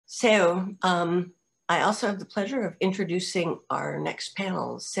I also have the pleasure of introducing our next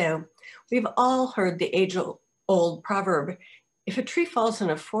panel. So we've all heard the age-old proverb, if a tree falls in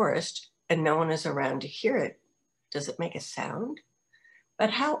a forest and no one is around to hear it, does it make a sound?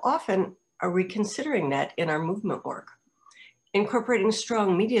 But how often are we considering that in our movement work? Incorporating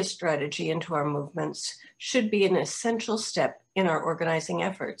strong media strategy into our movements should be an essential step in our organizing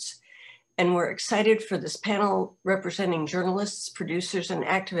efforts. And we're excited for this panel representing journalists, producers, and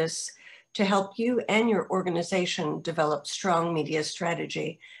activists to help you and your organization develop strong media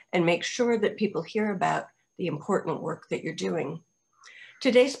strategy and make sure that people hear about the important work that you're doing.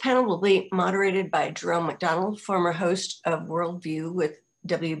 Today's panel will be moderated by Jerome McDonnell, former host of Worldview with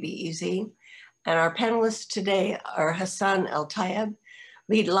WBEZ. And our panelists today are Hassan El-Tayyab,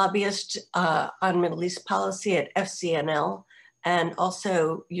 lead lobbyist on Middle East policy at FCNL, and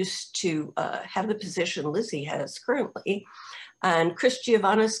also used to have the position Lizzie has currently, and Chris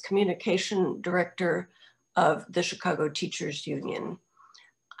Geovanis, communication director of the Chicago Teachers Union.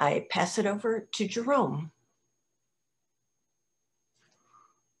 I pass it over to Jerome.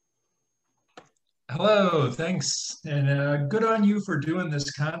 Hello, thanks. And good on you for doing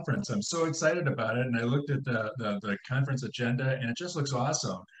this conference. I'm so excited about it. And I looked at the conference agenda and it just looks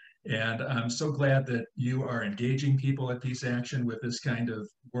awesome. And I'm so glad that you are engaging people at Peace Action with this kind of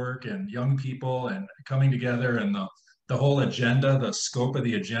work and young people and coming together, and the whole agenda, the scope of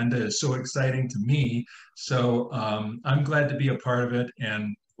the agenda is so exciting to me. So I'm glad to be a part of it,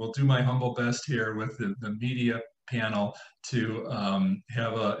 and will do my humble best here with the media panel to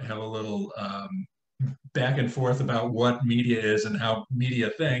have a little back and forth about what media is and how media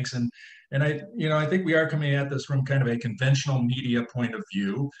thinks. And I think we are coming at this from kind of a conventional media point of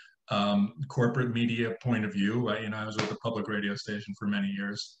view, corporate media point of view. I was with a public radio station for many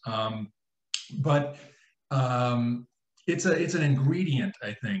years, but it's an ingredient,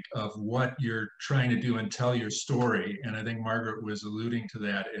 I think, of what you're trying to do and tell your story. And I think Margaret was alluding to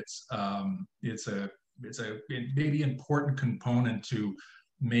that. It's a maybe important component to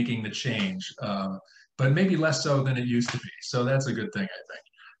making the change, but maybe less so than it used to be. So that's a good thing, I think.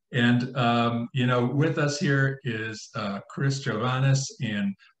 And with us here is Chris Geovanis,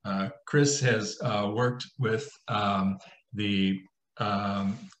 and Chris has worked with the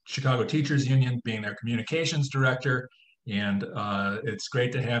Chicago Teachers Union, being their communications director. And it's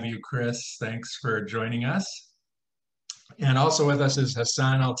great to have you, Chris. Thanks for joining us. And also with us is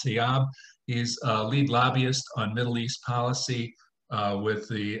Hassan El-Tayyab. He's a lead lobbyist on Middle East policy with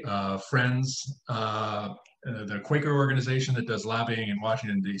the Friends, the Quaker organization that does lobbying in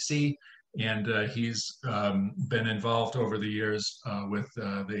Washington, D.C. And he's been involved over the years with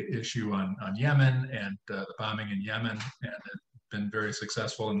the issue on Yemen and the bombing in Yemen, and been very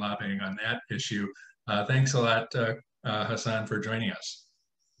successful in lobbying on that issue. Thanks a lot, Hassan, for joining us.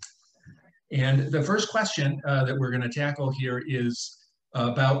 And the first question that we're going to tackle here is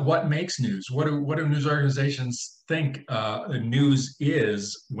about what makes news. What do news organizations think news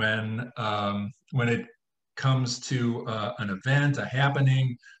is when it comes to an event, a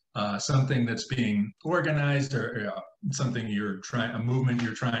happening, something that's being organized, or something a movement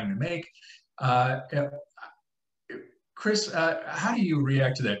you're trying to make? Chris, how do you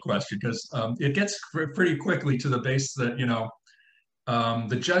react to that question? Because it gets pretty quickly to the base that,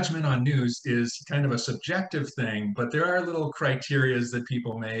 the judgment on news is kind of a subjective thing, but there are little criterias that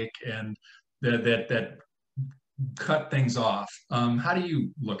people make and that cut things off. How do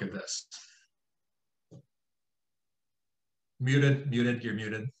you look at this? Muted, you're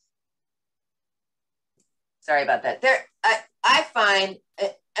muted. Sorry about that. I find,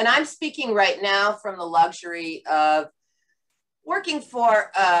 and I'm speaking right now from the luxury of working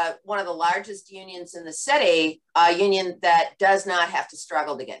for one of the largest unions in the city, a union that does not have to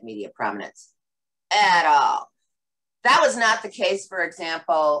struggle to get media prominence at all. That was not the case, for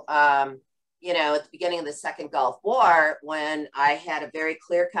example, at the beginning of the Second Gulf War, when I had a very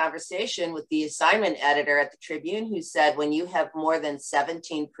clear conversation with the assignment editor at the Tribune, who said, when you have more than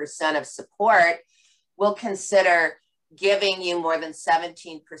 17% of support, we'll consider giving you more than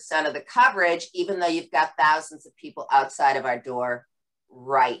 17% of the coverage, even though you've got thousands of people outside of our door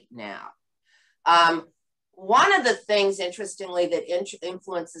right now. One of the things, interestingly, that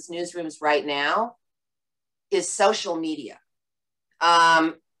influences newsrooms right now is social media.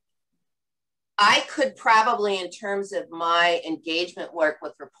 I could probably, in terms of my engagement work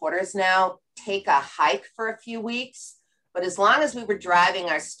with reporters now, take a hike for a few weeks, but as long as we were driving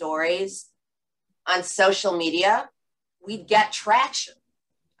our stories on social media, we'd get traction.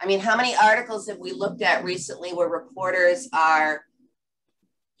 I mean, how many articles have we looked at recently where reporters are,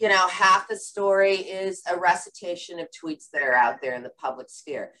 half the story is a recitation of tweets that are out there in the public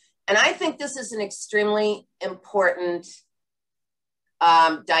sphere. And I think this is an extremely important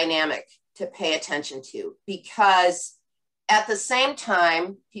dynamic to pay attention to, because at the same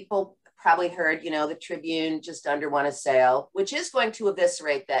time, people probably heard, the Tribune just underwent a sale, which is going to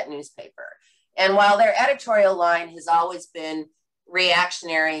eviscerate that newspaper. And while their editorial line has always been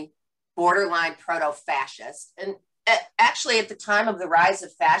reactionary, borderline proto-fascist, and actually at the time of the rise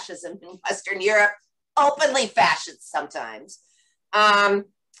of fascism in Western Europe, openly fascist sometimes. But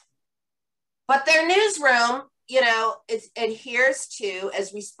their newsroom, it adheres to,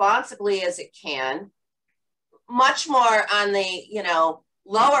 as responsibly as it can, much more on the,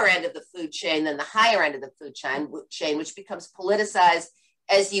 lower end of the food chain than the higher end of the food chain, which becomes politicized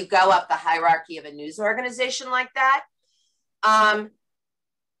as you go up the hierarchy of a news organization like that.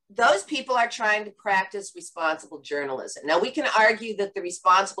 Those people are trying to practice responsible journalism. Now, we can argue that the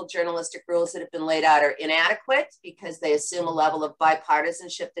responsible journalistic rules that have been laid out are inadequate because they assume a level of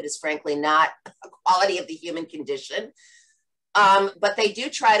bipartisanship that is frankly not a quality of the human condition. But they do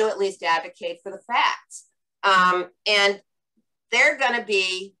try to at least advocate for the facts. And they're going to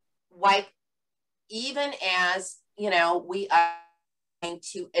be wiped, even as, we are going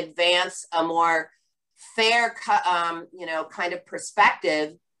to advance a more fair, kind of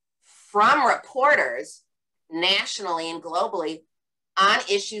perspective from reporters nationally and globally on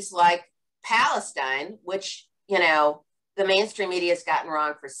issues like Palestine, which, the mainstream media has gotten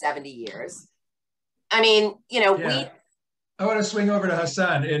wrong for 70 years. I mean, I want to swing over to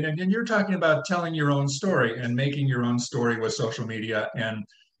Hassan, and you're talking about telling your own story and making your own story with social media,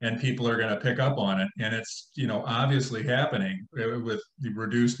 and people are going to pick up on it. And it's, obviously happening with the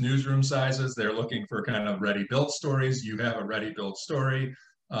reduced newsroom sizes. They're looking for kind of ready-built stories. You have a ready-built story.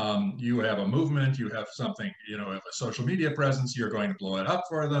 You have a movement, you have something, a social media presence, you're going to blow it up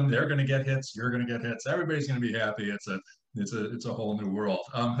for them. They're going to get hits. You're going to get hits. Everybody's going to be happy. It's a whole new world.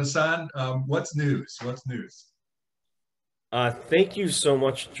 Hassan, what's news? What's news? Thank you so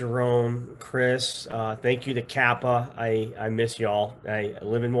much, Jerome, Chris. Thank you to Kappa. I miss y'all. I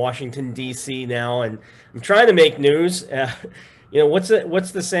live in Washington, D.C. now, and I'm trying to make news. What's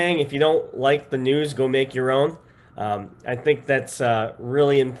the saying? If you don't like the news, go make your own. I think that's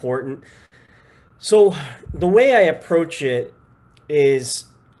really important. So the way I approach it is,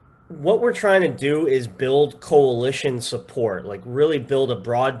 what we're trying to do is build coalition support, like really build a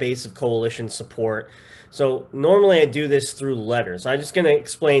broad base of coalition support. So normally I do this through letters. I'm just going to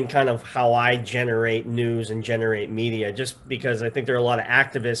explain kind of how I generate news and generate media, just because I think there are a lot of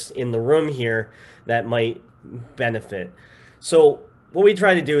activists in the room here that might benefit. So what we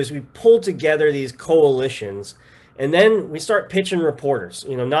try to do is we pull together these coalitions, and then we start pitching reporters.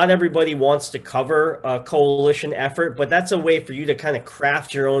 Not everybody wants to cover a coalition effort, but that's a way for you to kind of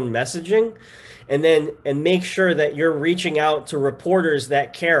craft your own messaging and make sure that you're reaching out to reporters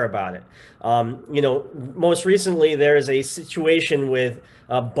that care about it. Most recently, there's a situation with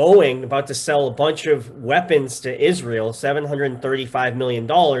Boeing about to sell a bunch of weapons to Israel, $735 million.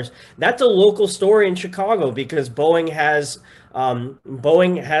 That's a local story in Chicago because Boeing has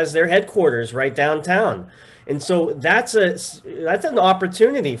their headquarters right downtown. And so that's an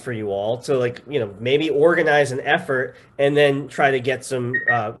opportunity for you all to maybe organize an effort and then try to get some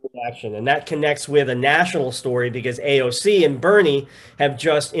action. And that connects with a national story because AOC and Bernie have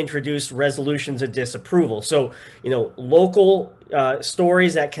just introduced resolutions of disapproval. So, local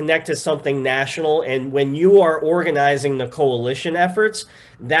stories that connect to something national. And when you are organizing the coalition efforts,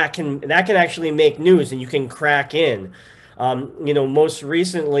 that can actually make news and you can crack in. Most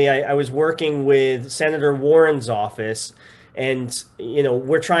recently, I was working with Senator Warren's office, and,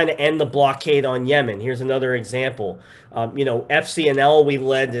 we're trying to end the blockade on Yemen. Here's another example. FCNL, we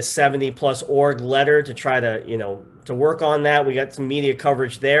led this 70+ org letter to try to work on that. We got some media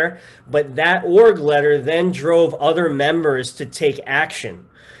coverage there. But that org letter then drove other members to take action.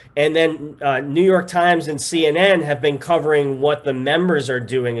 And then New York Times and CNN have been covering what the members are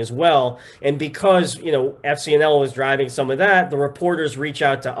doing as well. And because, FCNL was driving some of that, the reporters reach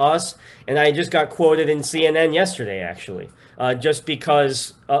out to us. And I just got quoted in CNN yesterday, actually, just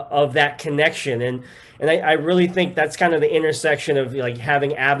because of that connection. And I really think that's kind of the intersection of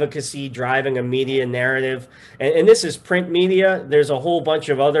having advocacy, driving a media narrative. And this is print media. There's a whole bunch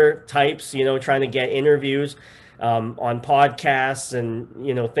of other types, trying to get interviews. On podcasts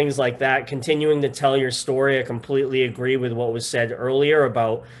and things like that, continuing to tell your story. I completely agree with what was said earlier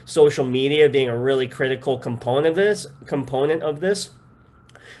about social media being a really critical component of this.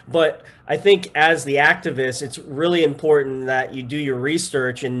 But I think as the activist, it's really important that you do your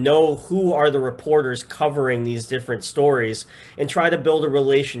research and know who are the reporters covering these different stories and try to build a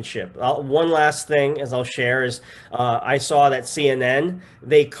relationship. One last thing, as I'll share, is I saw that CNN,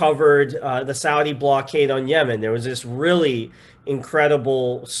 they covered the Saudi blockade on Yemen. There was this really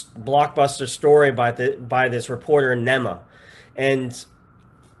incredible blockbuster story by this reporter, Nema. And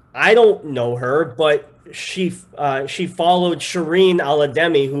I don't know her, but she followed Shireen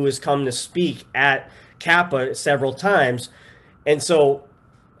Al-Ademi, who has come to speak at Kappa several times, and so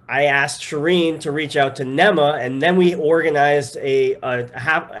I asked Shireen to reach out to Nema, and then we organized an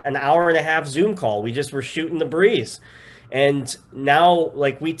hour and a half Zoom call. We just were shooting the breeze, and now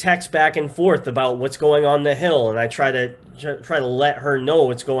like we text back and forth about what's going on the Hill, and I try to let her know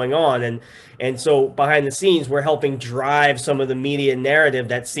what's going on, and so behind the scenes we're helping drive some of the media narrative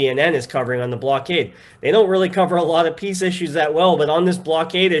that CNN is covering on the blockade. They don't really cover a lot of peace issues that well, but on this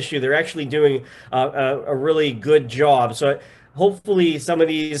blockade issue, they're actually doing a really good job. So hopefully some of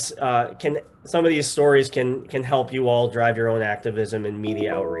these stories can help you all drive your own activism and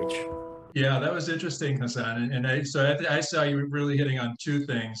media outreach. Yeah, that was interesting, Hassan. And I saw you really hitting on two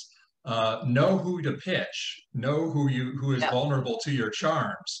things. Know who to pitch, know who is vulnerable to your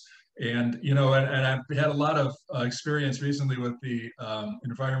charms. And, you know, and I've had a lot of experience recently with the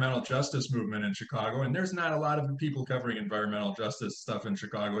environmental justice movement in Chicago. And there's not a lot of people covering environmental justice stuff in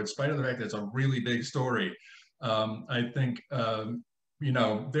Chicago, in spite of the fact that it's a really big story. I think, you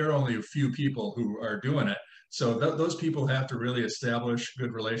know, there are only a few people who are doing it. So those people have to really establish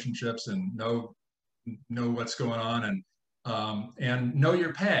good relationships and know what's going on, and know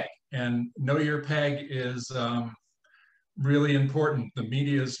your peg. And know your peg is really important. The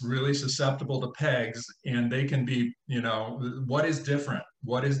media is really susceptible to pegs, and they can be, you know, what is different?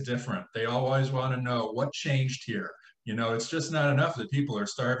 What is different? They always want to know what changed here. You know, it's just not enough that people are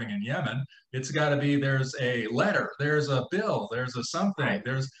starving in Yemen. It's got to be there's a letter, there's a bill, there's a something,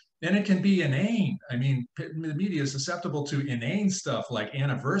 and it can be inane. I mean, the media is susceptible to inane stuff like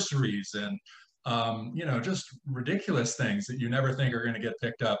anniversaries and, you know, just ridiculous things that you never think are going to get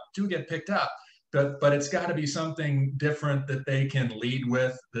picked up do get picked up. But it's got to be something different that they can lead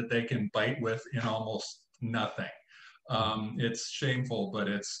with, that they can bite with in almost nothing. It's shameful, but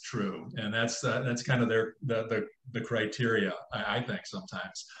it's true, and that's kind of the criteria, I think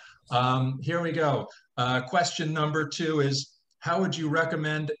sometimes. Here we go. Question number 2 is, how would you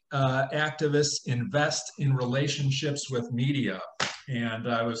recommend activists invest in relationships with media? And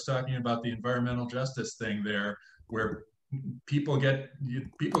I was talking about the environmental justice thing there, where people get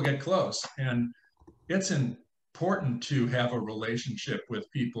close, and it's important to have a relationship with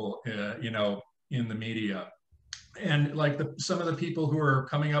people, you know, in the media. And like some of the people who are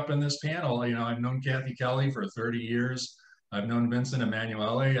coming up in this panel, you know, I've known Kathy Kelly for 30 years. I've known Vincent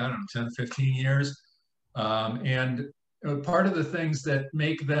Emanuele, I don't know, 10, 15 years. And part of the things that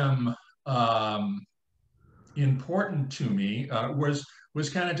make them important to me was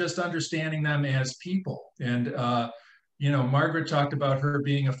kind of just understanding them as people. And, you know, Margaret talked about her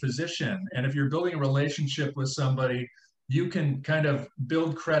being a physician. And if you're building a relationship with somebody, you can kind of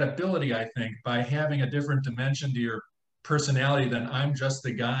build credibility, I think, by having a different dimension to your personality than I'm just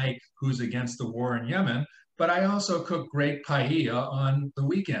the guy who's against the war in Yemen, but I also cook great paella on the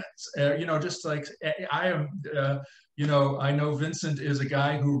weekends. You know, just like I am, you know, I know Vincent is a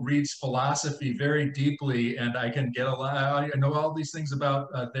guy who reads philosophy very deeply, and I can get a lot, I know all these things about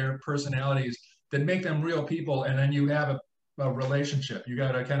their personalities that make them real people, and then you have a relationship. You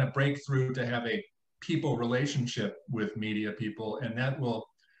got to kind of break through to have a people relationship with media people, and that will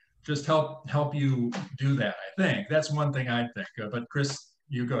just help you do that. I think that's one thing I think of. But Chris,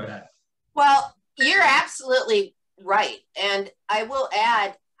 you go ahead. Well, you're absolutely right, and I will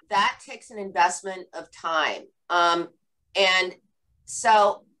add that takes an investment of time. And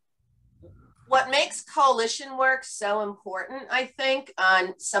so what makes coalition work so important, I think,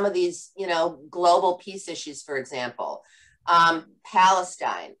 on some of these, you know, global peace issues, for example,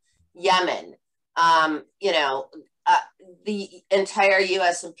 Palestine, Yemen, you know, the entire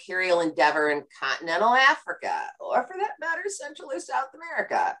U.S. imperial endeavor in continental Africa, or for that matter, Central or South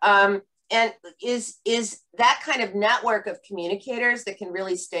America, and is that kind of network of communicators that can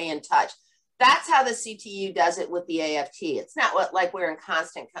really stay in touch. That's how the CTU does it with the AFT. It's not like we're in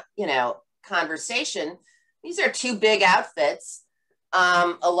constant, you know, conversation. These are two big outfits,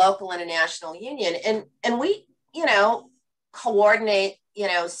 a local and a national union, and we, you know, coordinate, you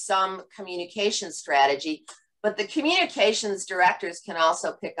know, some communication strategy, but the communications directors can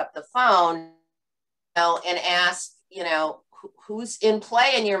also pick up the phone, you know, and ask, you know, who's in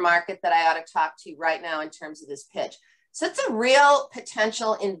play in your market that I ought to talk to right now in terms of this pitch. So it's a real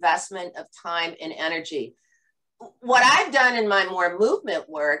potential investment of time and energy. What I've done in my more movement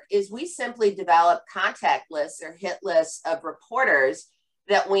work is we simply develop contact lists or hit lists of reporters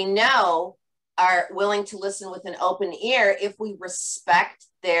that we know are willing to listen with an open ear if we respect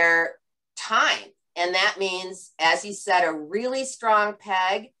their time. And that means, as you said, a really strong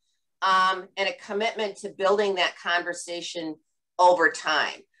peg and a commitment to building that conversation over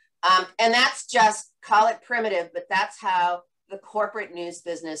time. And that's just, call it primitive, but that's how the corporate news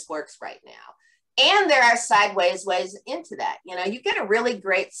business works right now. And there are sideways ways into that. You know, you get a really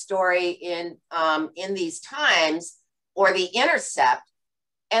great story in these times or the Intercept,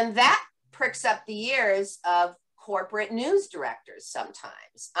 and that pricks up the ears of corporate news directors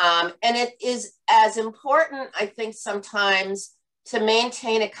sometimes. And it is as important, I think, sometimes to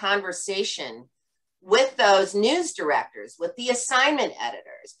maintain a conversation with those news directors, with the assignment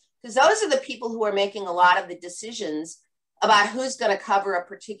editors, because those are the people who are making a lot of the decisions about who's going to cover a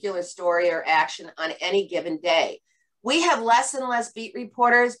particular story or action on any given day. We have less and less beat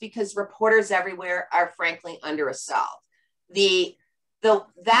reporters because reporters everywhere are frankly under assault.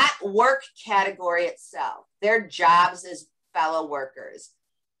 That work category itself, their jobs as fellow workers,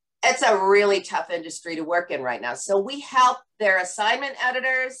 it's a really tough industry to work in right now. So we help their assignment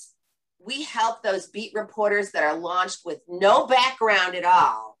editors. We help those beat reporters that are launched with no background at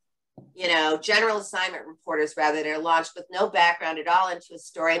all, you know, general assignment reporters, rather, they're launched with no background at all into a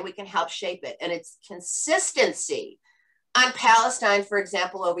story, and we can help shape it. And it's consistency on Palestine, for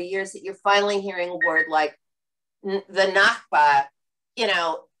example, over years that you're finally hearing a word like the Nakba, you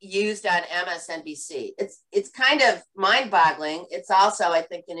know, used on MSNBC. It's kind of mind-boggling. It's also, I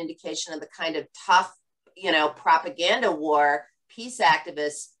think, an indication of the kind of tough, you know, propaganda war, peace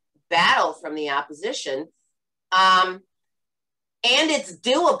activists battle from the opposition. And it's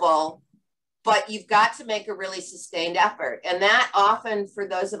doable, but you've got to make a really sustained effort. And that often, for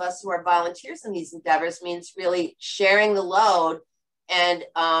those of us who are volunteers in these endeavors, means really sharing the load and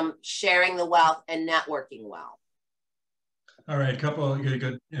sharing the wealth and networking well. All right, a couple of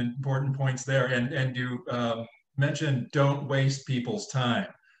good important points there. And you mentioned don't waste people's time.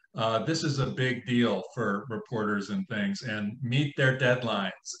 This is a big deal for reporters and things, and meet their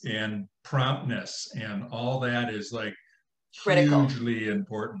deadlines and promptness and all that is like critical. Hugely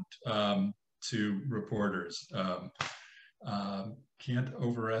important to reporters. Can't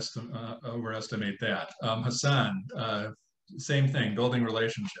overestimate that. Hassan, same thing, building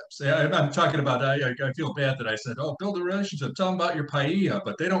relationships. Yeah, I'm talking about, I feel bad that I said, oh, build a relationship, tell them about your paella,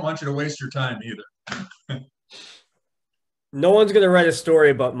 but they don't want you to waste your time either. No one's going to write a story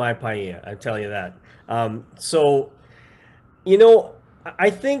about my paella, I tell you that. So, you know, I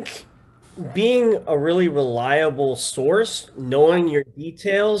think being a really reliable source, knowing your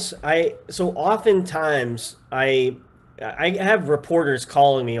details, so oftentimes I have reporters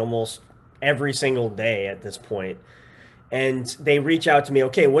calling me almost every single day at this point. And they reach out to me,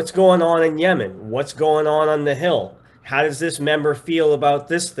 okay, what's going on in Yemen? What's going on the Hill? How does this member feel about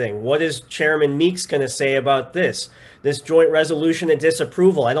this thing? What is Chairman Meeks going to say about this joint resolution of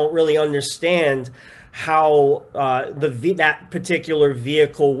disapproval? I don't really understand how that particular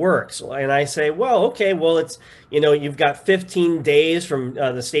vehicle works. And I say, well, okay, well, it's, you know, you've got 15 days from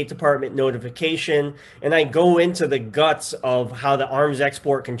the State Department notification. And I go into the guts of how the Arms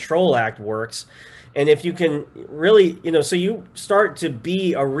Export Control Act works. And if you can really, you know, so you start to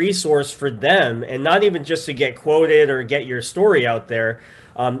be a resource for them and not even just to get quoted or get your story out there,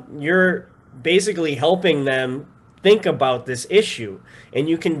 you're basically helping them think about this issue. And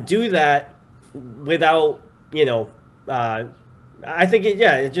you can do that without, you know, I think,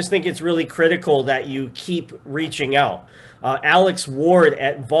 I just think it's really critical that you keep reaching out. Alex Ward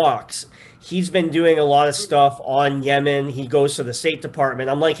at Vox, he's been doing a lot of stuff on Yemen. He goes to the State Department.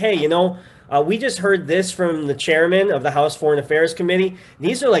 I'm like, hey, you know, we just heard this from the chairman of the House Foreign Affairs Committee.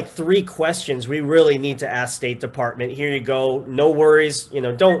 These are like 3 questions we really need to ask State Department. Here you go. No worries. You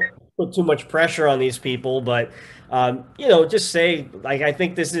know, don't put too much pressure on these people, but, you know, just say, like, I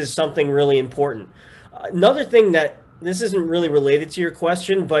think this is something really important. Another thing that this isn't really related to your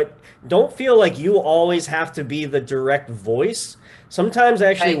question, but don't feel like you always have to be the direct voice. Sometimes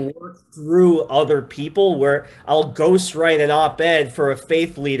I actually work through other people where I'll ghostwrite an op-ed for a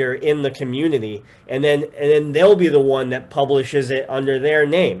faith leader in the community, and then they'll be the one that publishes it under their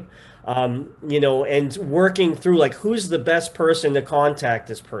name. You know, and working through like who's the best person to contact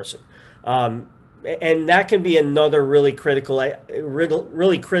this person. And that can be another really critical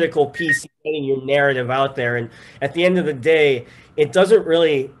piece of getting your narrative out there. And at the end of the day, it doesn't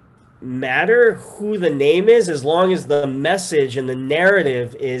really matter who the name is, as long as the message and the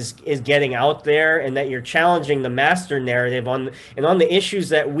narrative is getting out there, and that you're challenging the master narrative on the issues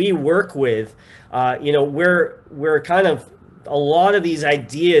that we work with. We're kind of, a lot of these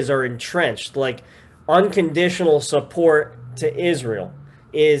ideas are entrenched, like unconditional support to Israel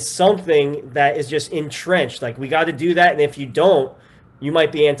is something that is just entrenched. Like, we got to do that, and if you don't, you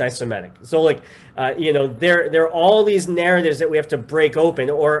might be anti-Semitic. So, like, there are all these narratives that we have to break open.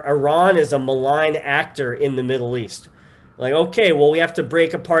 Or Iran is a malign actor in the Middle East. Like, okay, well, we have to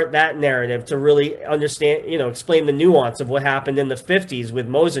break apart that narrative to really understand, explain the nuance of what happened in the 50s with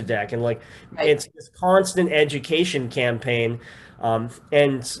Mossadegh. And, like, Right. it's this constant education campaign. But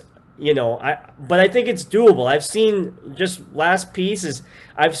I think it's doable. I've seen, just last piece is,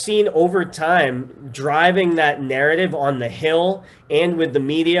 I've seen over time driving that narrative on the Hill and with the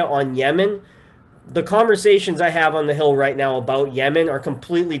media on Yemen. The conversations I have on the Hill right now about Yemen are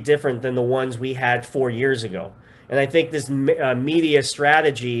completely different than the ones we had 4 years ago. And I think this media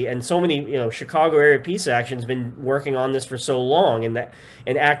strategy, and so many, Chicago area peace action has been working on this for so long, and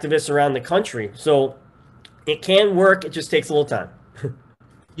activists around the country. So it can work. It just takes a little time.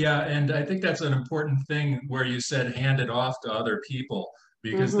 Yeah, and I think that's an important thing where you said hand it off to other people,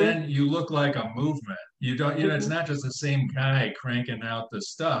 because then you look like a movement. You don't, it's not just the same guy cranking out the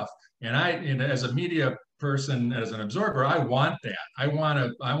stuff. And as a media person, as an observer, I want that. I want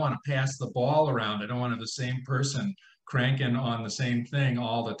to pass the ball around. I don't want to have the same person cranking on the same thing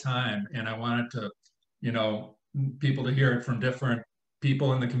all the time. And I want it to, people to hear it from different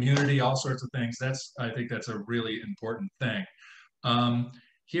people in the community, all sorts of things. I think that's a really important thing.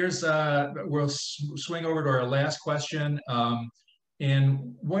 We'll swing over to our last question.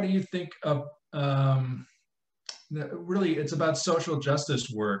 And what do you think of, really, it's about social justice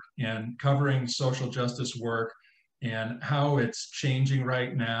work and covering social justice work and how it's changing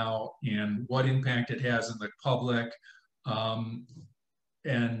right now and what impact it has in the public. And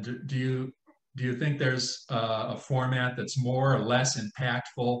do you think there's a format that's more or less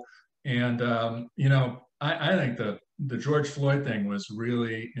impactful? And, I think the George Floyd thing was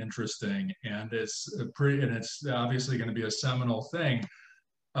really interesting, and it's obviously going to be a seminal thing.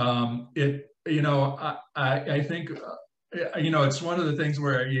 I think, it's one of the things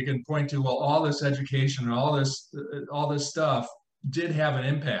where you can point to, well, all this education and all this stuff did have an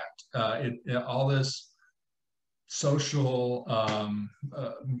impact. All this social,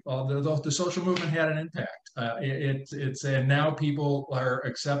 the social movement had an impact. And now people are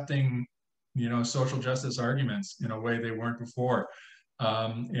accepting, social justice arguments in a way they weren't before.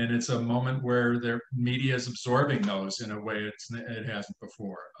 And it's a moment where their media is absorbing those in a way it hasn't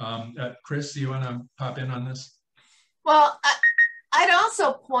before. Chris, do you want to pop in on this? Well, I'd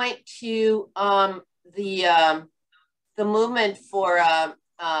also point to the movement for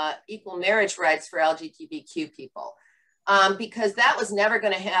equal marriage rights for LGBTQ people, because that was never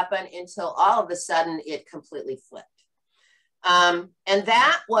going to happen until all of a sudden it completely flipped. And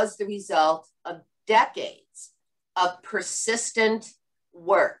that was the result of decades of persistent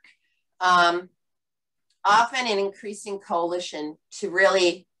work, often in increasing coalition, to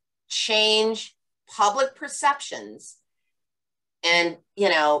really change public perceptions. And,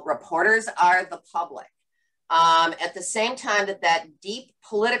 reporters are the public. At the same time that deep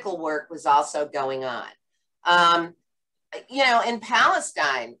political work was also going on. In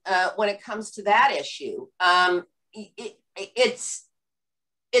Palestine, when it comes to that issue,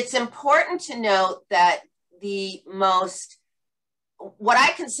 it's important to note that what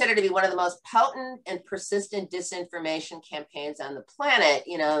I consider to be one of the most potent and persistent disinformation campaigns on the planet,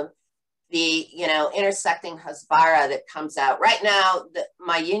 the intersecting Hasbara that comes out right now,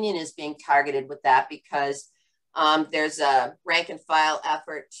 my union is being targeted with that because there's a rank and file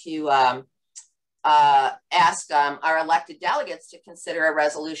effort to ask our elected delegates to consider a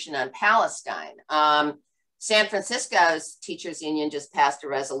resolution on Palestine. San Francisco's teachers union just passed a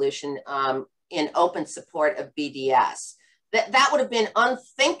resolution in open support of BDS. That would have been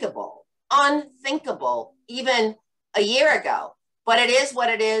unthinkable even a year ago, but it is what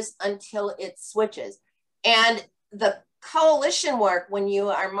it is until it switches. And the coalition work, when you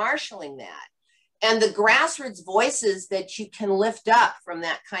are marshaling that, and the grassroots voices that you can lift up from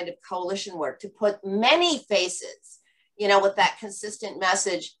that kind of coalition work to put many faces, with that consistent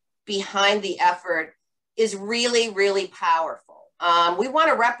message behind the effort, is really, really powerful. We want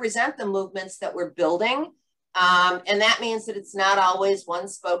to represent the movements that we're building. And that means that it's not always one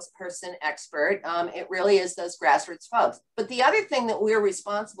spokesperson expert. It really is those grassroots folks. But the other thing that we're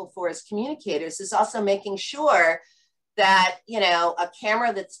responsible for as communicators is also making sure that, a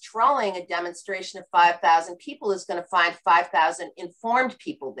camera that's trolling a demonstration of 5,000 people is going to find 5,000 informed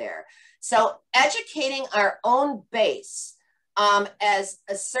people there. So educating our own base as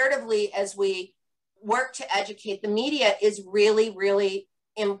assertively as we work to educate the media is really, really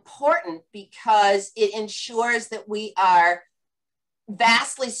important, because it ensures that we are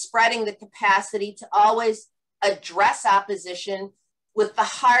vastly spreading the capacity to always address opposition with the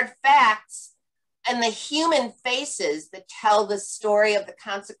hard facts and the human faces that tell the story of the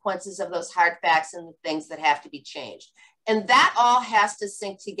consequences of those hard facts and the things that have to be changed. And that all has to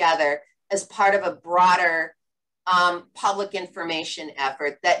sync together as part of a broader public information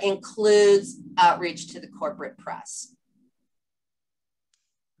effort that includes outreach to the corporate press.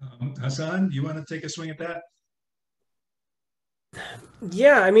 Hassan, you want to take a swing at that?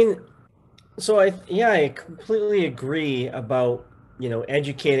 Yeah, I mean, so I completely agree about,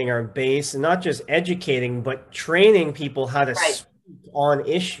 educating our base, and not just educating, but training people how to speak on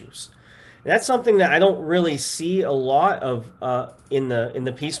issues. And that's something that I don't really see a lot of in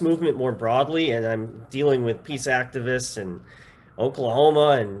the peace movement more broadly. And I'm dealing with peace activists in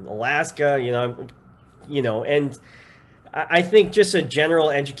Oklahoma and Alaska, and I think just a general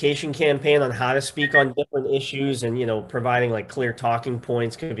education campaign on how to speak on different issues and, providing like clear talking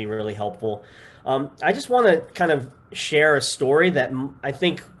points could be really helpful. I just want to kind of share a story that I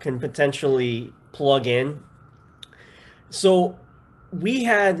think can potentially plug in. So we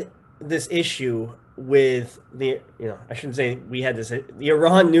had this issue with I shouldn't say we had this, the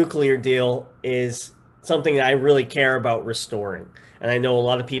Iran nuclear deal is something that I really care about restoring. And I know a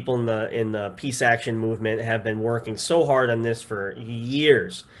lot of people in the peace action movement have been working so hard on this for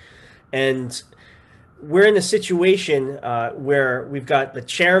years. And we're in a situation where we've got the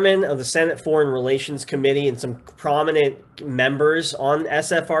chairman of the Senate Foreign Relations Committee and some prominent members on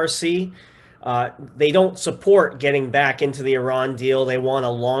SFRC. They don't support getting back into the Iran deal. They want a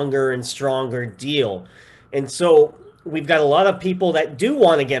longer and stronger deal. And so we've got a lot of people that do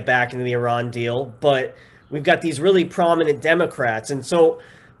want to get back into the Iran deal, but we've got these really prominent Democrats. And so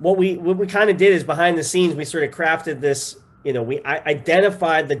what we kind of did is behind the scenes, we sort of crafted this, we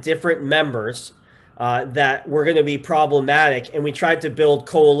identified the different members that were going to be problematic, and we tried to build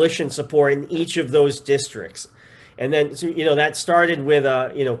coalition support in each of those districts. And then, so, that started with,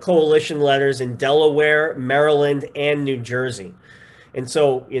 coalition letters in Delaware, Maryland, and New Jersey. And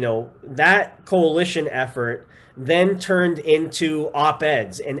so, that coalition effort then turned into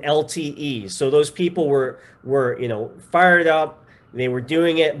op-eds and LTEs. So those people were fired up. They were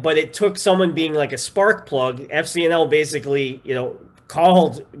doing it, but it took someone being like a spark plug. FCNL basically,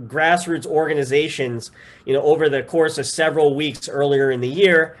 called grassroots organizations, over the course of several weeks earlier in the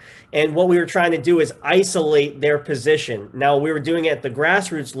year. And what we were trying to do is isolate their position. Now, we were doing it at the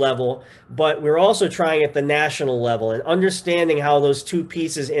grassroots level, but we were also trying at the national level and understanding how those two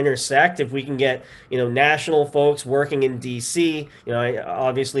pieces intersect. If we can get, national folks working in DC,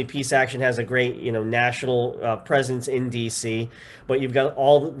 obviously Peace Action has a great, national presence in DC, but you've got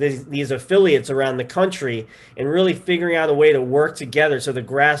all these affiliates around the country, and really figuring out a way to work together so the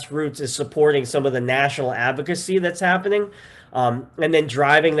grassroots is supporting some of the national advocacy that's happening. And then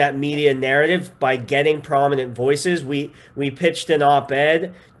driving that media narrative by getting prominent voices. We pitched an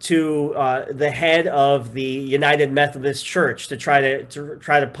op-ed to the head of the United Methodist Church to try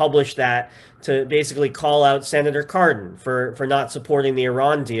to publish that, to basically call out Senator Cardin for not supporting the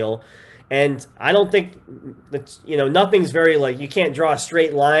Iran deal. And I don't think that, nothing's very, like, you can't draw a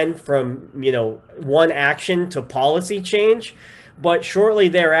straight line from, one action to policy change. But shortly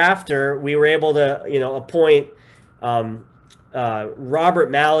thereafter, we were able to, appoint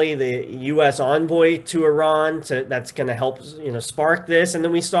Robert Malley, the U.S. envoy to Iran, that's going to help, spark this. And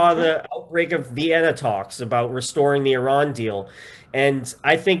then we saw the outbreak of Vienna talks about restoring the Iran deal. And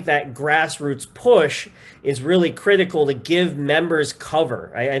I think that grassroots push is really critical to give members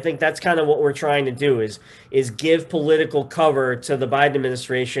cover. I think that's kind of what we're trying to do is give political cover to the Biden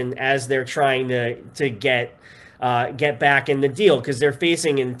administration as they're trying to get back in the deal, because they're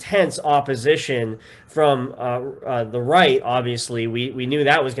facing intense opposition from the right. Obviously, we knew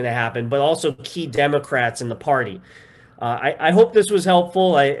that was going to happen, but also key Democrats in the party. I hope this was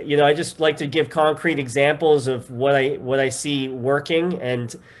helpful. I just like to give concrete examples of what I see working,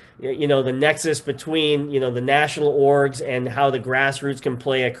 and the nexus between the national orgs and how the grassroots can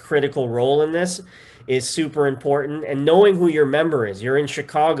play a critical role in this is super important. And knowing who your member is. You're in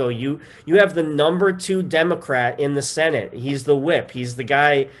Chicago. You have the #2 Democrat in the Senate. He's the whip. He's the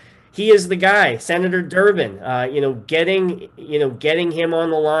guy. He is the guy, Senator Durbin. Getting him on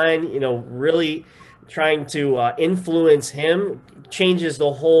the line. Really trying to influence him changes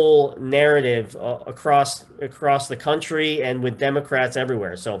the whole narrative across the country and with Democrats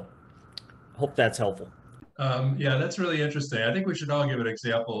everywhere. So hope that's helpful. Yeah, that's really interesting. I think we should all give an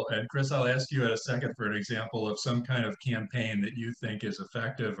example. And Chris, I'll ask you in a second for an example of some kind of campaign that you think is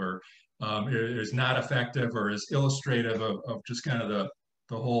effective or is not effective or is illustrative of just kind of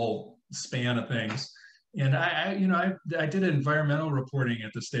the whole span of things. And I did environmental reporting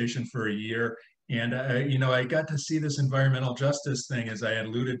at the station for a year. And I got to see this environmental justice thing, as I had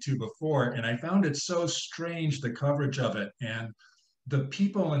alluded to before, and I found it so strange, the coverage of it. And the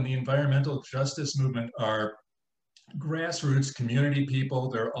people in the environmental justice movement are grassroots community people.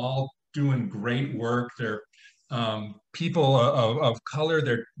 They're all doing great work. They're people of color.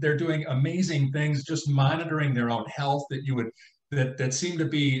 They're doing amazing things, just monitoring their own health that seem to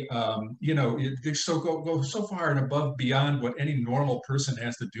be, they go so far and above beyond what any normal person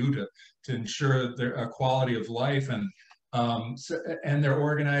has to do to ensure their quality of life. And they're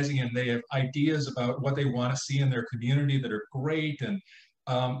organizing and they have ideas about what they want to see in their community that are great. And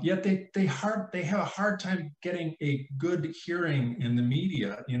yet they have a hard time getting a good hearing in the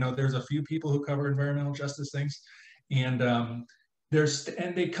media. There's a few people who cover environmental justice things, and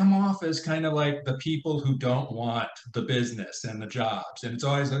they come off as kind of like the people who don't want the business and the jobs. And it's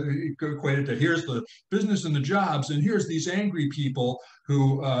always equated to, here's the business and the jobs, and here's these angry people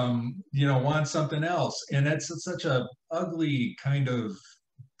who want something else. And it's such a ugly kind of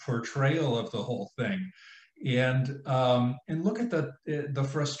portrayal of the whole thing. And look at the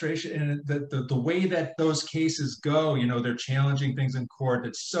frustration and the way that those cases go. They're challenging things in court.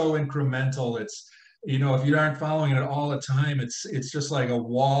 It's so incremental. It's, if you aren't following it all the time, it's just like a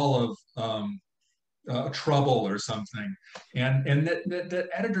wall of trouble or something. And that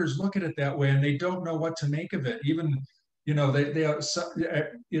editors look at it that way, and they don't know what to make of it. Even,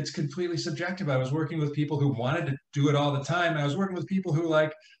 it's completely subjective. I was working with people who wanted to do it all the time. And I was working with people who I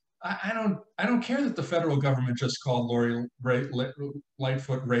don't care that the federal government just called Lori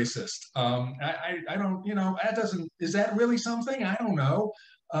Lightfoot racist. I don't, that doesn't, is that really something? I don't know.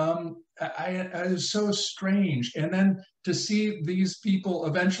 It was so strange. And then to see these people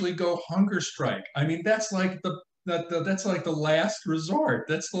eventually go hunger strike. I mean, that's like that's like the last resort.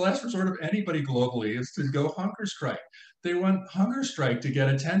 That's the last resort of anybody globally, is to go hunger strike. They went hunger strike to get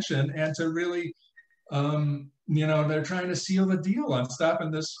attention and to really, they're trying to seal the deal on stopping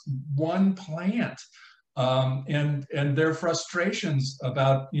this one plant. And their frustrations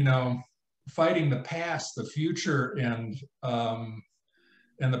about, fighting the past, the future, and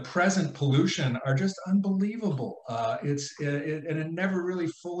the present pollution are just unbelievable. And it never really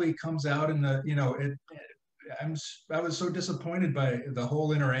fully comes out in the, I was so disappointed by the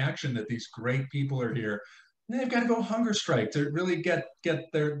whole interaction that these great people are here. And they've got to go hunger strike to really get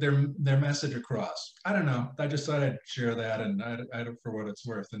their message across. I don't know. I just thought I'd share that, and I don't, for what it's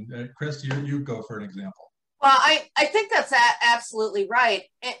worth. And Chris, you go for an example. Well, I think that's absolutely right.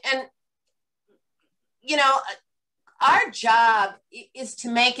 And our job is to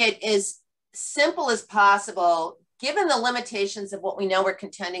make it as simple as possible, given the limitations of what we know we're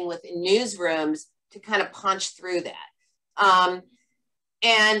contending with in newsrooms, to kind of punch through that.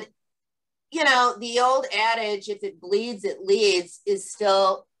 And, the old adage, if it bleeds, it leads, is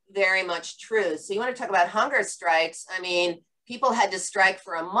still very much true. So you want to talk about hunger strikes. I mean, people had to strike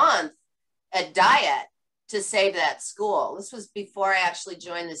for a month at Diet to save that school. This was before I actually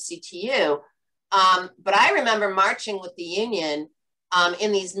joined the CTU. But I remember marching with the union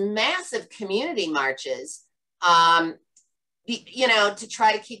in these massive community marches, to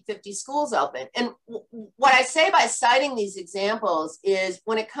try to keep 50 schools open. And what I say by citing these examples is,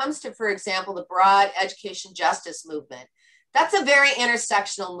 when it comes to, for example, the broad education justice movement, that's a very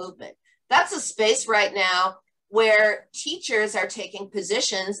intersectional movement. That's a space right now where teachers are taking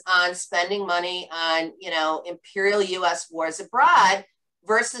positions on spending money on, imperial US wars abroad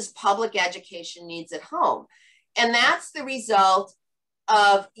versus public education needs at home. And that's the result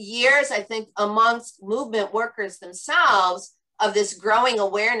of years, I think, amongst movement workers themselves, of this growing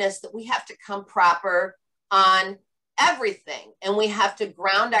awareness that we have to come proper on everything. And we have to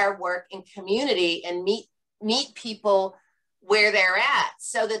ground our work in community and meet people where they're at,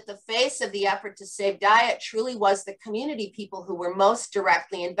 so that the face of the effort to save Diet truly was the community people who were most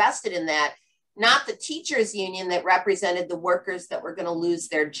directly invested in that, not the teachers union that represented the workers that were going to lose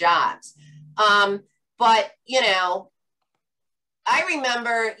their jobs. But, I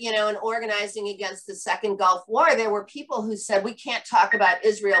remember, in organizing against the Second Gulf War, there were people who said, we can't talk about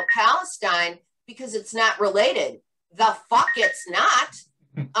Israel-Palestine because it's not related. The fuck it's not.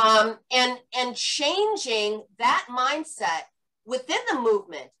 And changing that mindset within the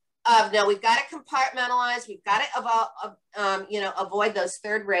movement of no, we've got to compartmentalize. We've got to avoid those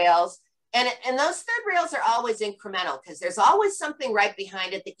third rails. And those third rails are always incremental because there's always something right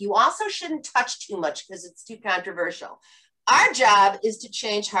behind it that you also shouldn't touch too much because it's too controversial. Our job is to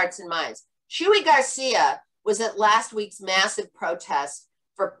change hearts and minds. Chuy Garcia was at last week's massive protest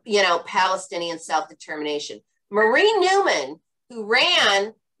for, Palestinian self-determination. Marie Newman, who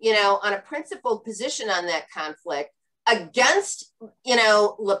ran, on a principled position on that conflict against,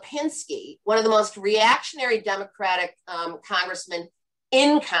 Lipinski, one of the most reactionary Democratic congressmen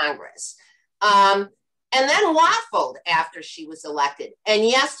in Congress, and then waffled after she was elected. And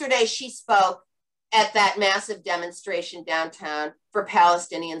yesterday she spoke at that massive demonstration downtown for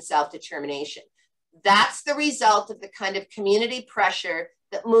Palestinian self-determination. That's the result of the kind of community pressure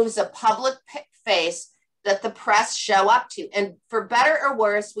that moves a public face that the press show up to. And for better or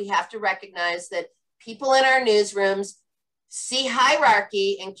worse, we have to recognize that people in our newsrooms see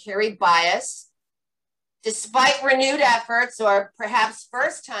hierarchy and carry bias, despite renewed efforts or perhaps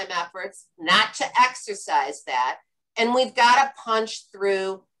first-time efforts not to exercise that. And we've got to punch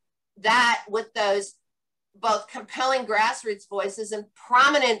through that with those both compelling grassroots voices and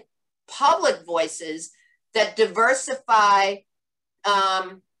prominent public voices that diversify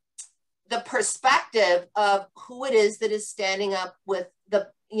the perspective of who it is that is standing up with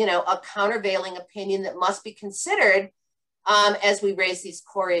a countervailing opinion that must be considered as we raise these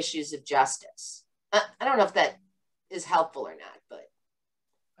core issues of justice. I don't know if that is helpful or not, but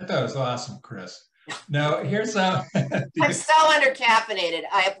I thought it was awesome, Chris. Now here's I'm so undercaffeinated.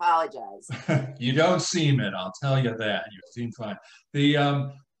 I apologize. You don't seem it. I'll tell you that. You seem fine.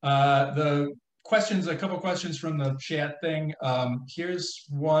 The questions, a couple questions from the chat thing. Here's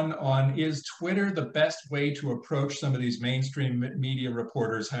one on: is Twitter the best way to approach some of these mainstream media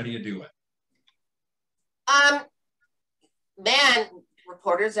reporters? How do you do it? Man,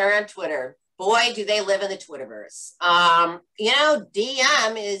 reporters are on Twitter. Boy, do they live in the Twitterverse.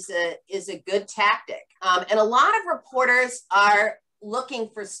 DM is a good tactic. And a lot of reporters are looking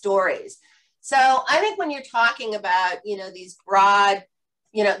for stories. So I think when you're talking about, these broad,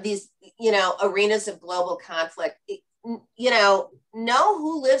 arenas of global conflict, know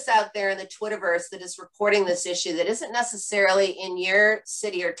who lives out there in the Twitterverse that is reporting this issue that isn't necessarily in your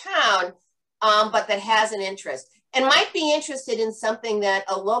city or town, but that has an interest and might be interested in something that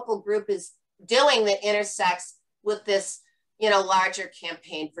a local group is doing that intersects with this, larger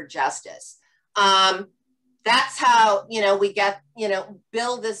campaign for justice. That's how, we get,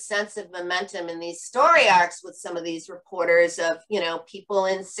 build this sense of momentum in these story arcs with some of these reporters of, people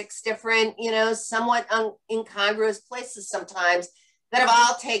in 6 different, somewhat incongruous places sometimes that have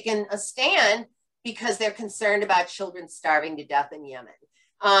all taken a stand because they're concerned about children starving to death in Yemen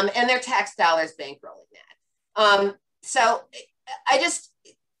and their tax dollars bankrolling that. So I just,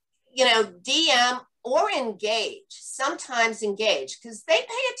 DM or sometimes engage, because they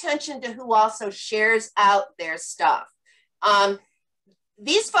pay attention to who also shares out their stuff.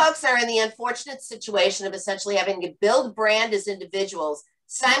 These folks are in the unfortunate situation of essentially having to build brand as individuals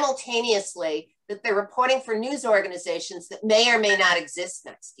simultaneously that they're reporting for news organizations that may or may not exist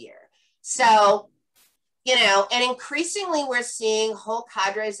next year. So, and increasingly we're seeing whole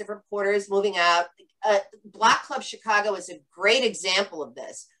cadres of reporters moving out. Block Club Chicago is a great example of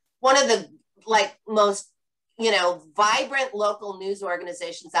this. One of the most, vibrant local news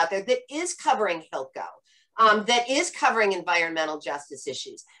organizations out there that is covering HILCO, that is covering environmental justice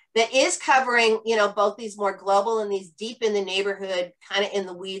issues, that is covering, both these more global and these deep in the neighborhood, kind of in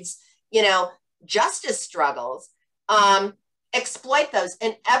the weeds, justice struggles, exploit those.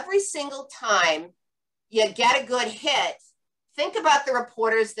 And every single time you get a good hit, think about the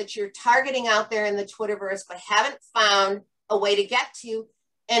reporters that you're targeting out there in the Twitterverse, but haven't found a way to get to,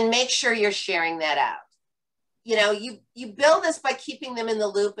 and make sure you're sharing that out. You build this by keeping them in the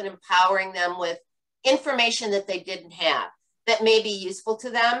loop and empowering them with information that they didn't have that may be useful to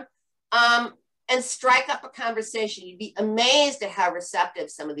them, and strike up a conversation. You'd be amazed at how receptive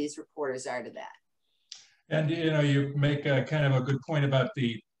some of these reporters are to that. And, you make a kind of a good point about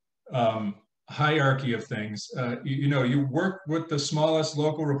the hierarchy of things. You work with the smallest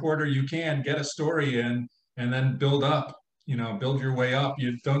local reporter you can, get a story in, and then build up. Build your way up.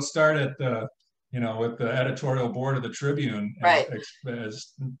 You don't start at the, with the editorial board of the Tribune. Right.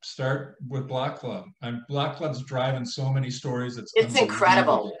 Start with Block Club. Block Club's driving so many stories. It's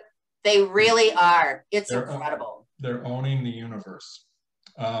incredible. They really are. It's incredible. They're owning the universe.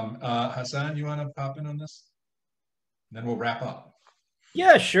 Hassan, you want to pop in on this? And then we'll wrap up.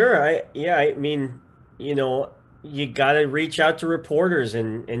 Yeah, sure. I mean, you got to reach out to reporters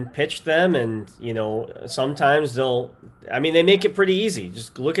and pitch them. And, sometimes I mean, they make it pretty easy.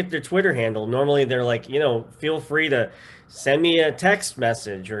 Just look at their Twitter handle. Normally they're like, feel free to send me a text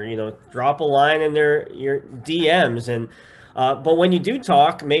message or, drop a line in your DMs. And, but when you do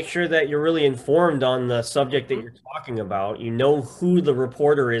talk, make sure that you're really informed on the subject that you're talking about. You know who the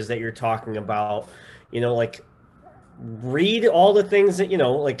reporter is that you're talking about, like, read all the things that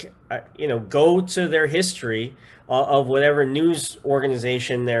go to their history of whatever news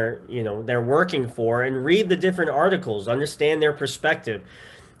organization they're working for, and read the different articles, understand their perspective.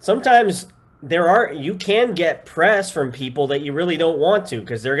 Sometimes you can get press from people that you really don't want to,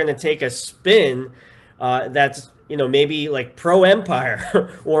 because they're going to take a spin that's maybe like pro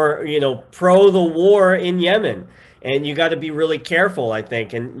empire or pro the war in Yemen, and you got to be really careful, I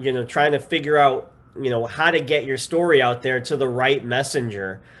think, and trying to figure out how to get your story out there to the right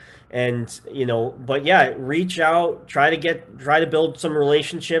messenger. And but yeah, reach out, try to build some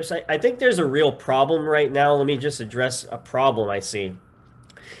relationships. I think there's a real problem right now. Let me just address a problem I see,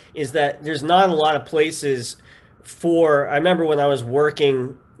 is that there's not a lot of places I remember when I was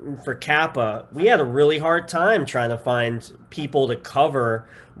working for Kappa, we had a really hard time trying to find people to cover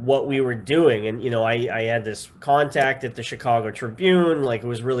what we were doing. And, I had this contact at the Chicago Tribune, like it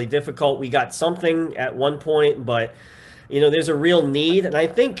was really difficult. We got something at one point, but, there's a real need. And I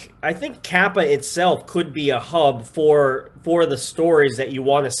think Kappa itself could be a hub for the stories that you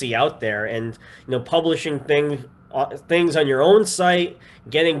want to see out there, and, publishing things on your own site,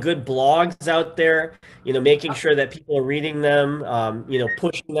 getting good blogs out there, making sure that people are reading them,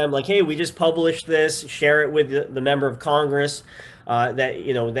 pushing them like, hey, we just published this, share it with the member of Congress that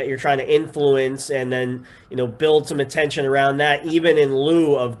you're trying to influence, and then, build some attention around that, even in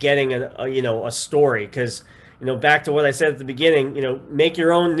lieu of getting a story. Because, back to what I said at the beginning, make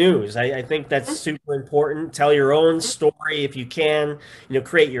your own news. I think that's super important. Tell your own story if you can,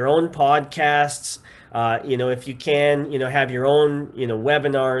 create your own podcasts. If you can, have your own,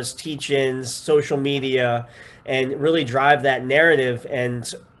 webinars, teach-ins, social media, and really drive that narrative,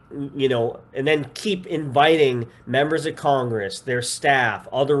 and then keep inviting members of Congress, their staff,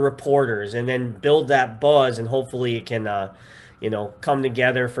 other reporters, and then build that buzz, and hopefully it can, come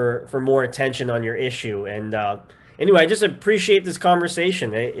together for more attention on your issue. And anyway, I just appreciate this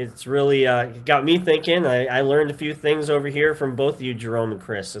conversation. It's really got me thinking. I learned a few things over here from both of you, Jerome and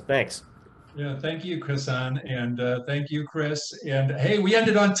Chris, so thanks. Yeah, thank you, Hassan, and thank you, Chris. And hey, we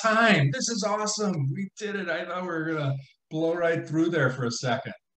ended on time. This is awesome. We did it. I thought we were gonna blow right through there for a second.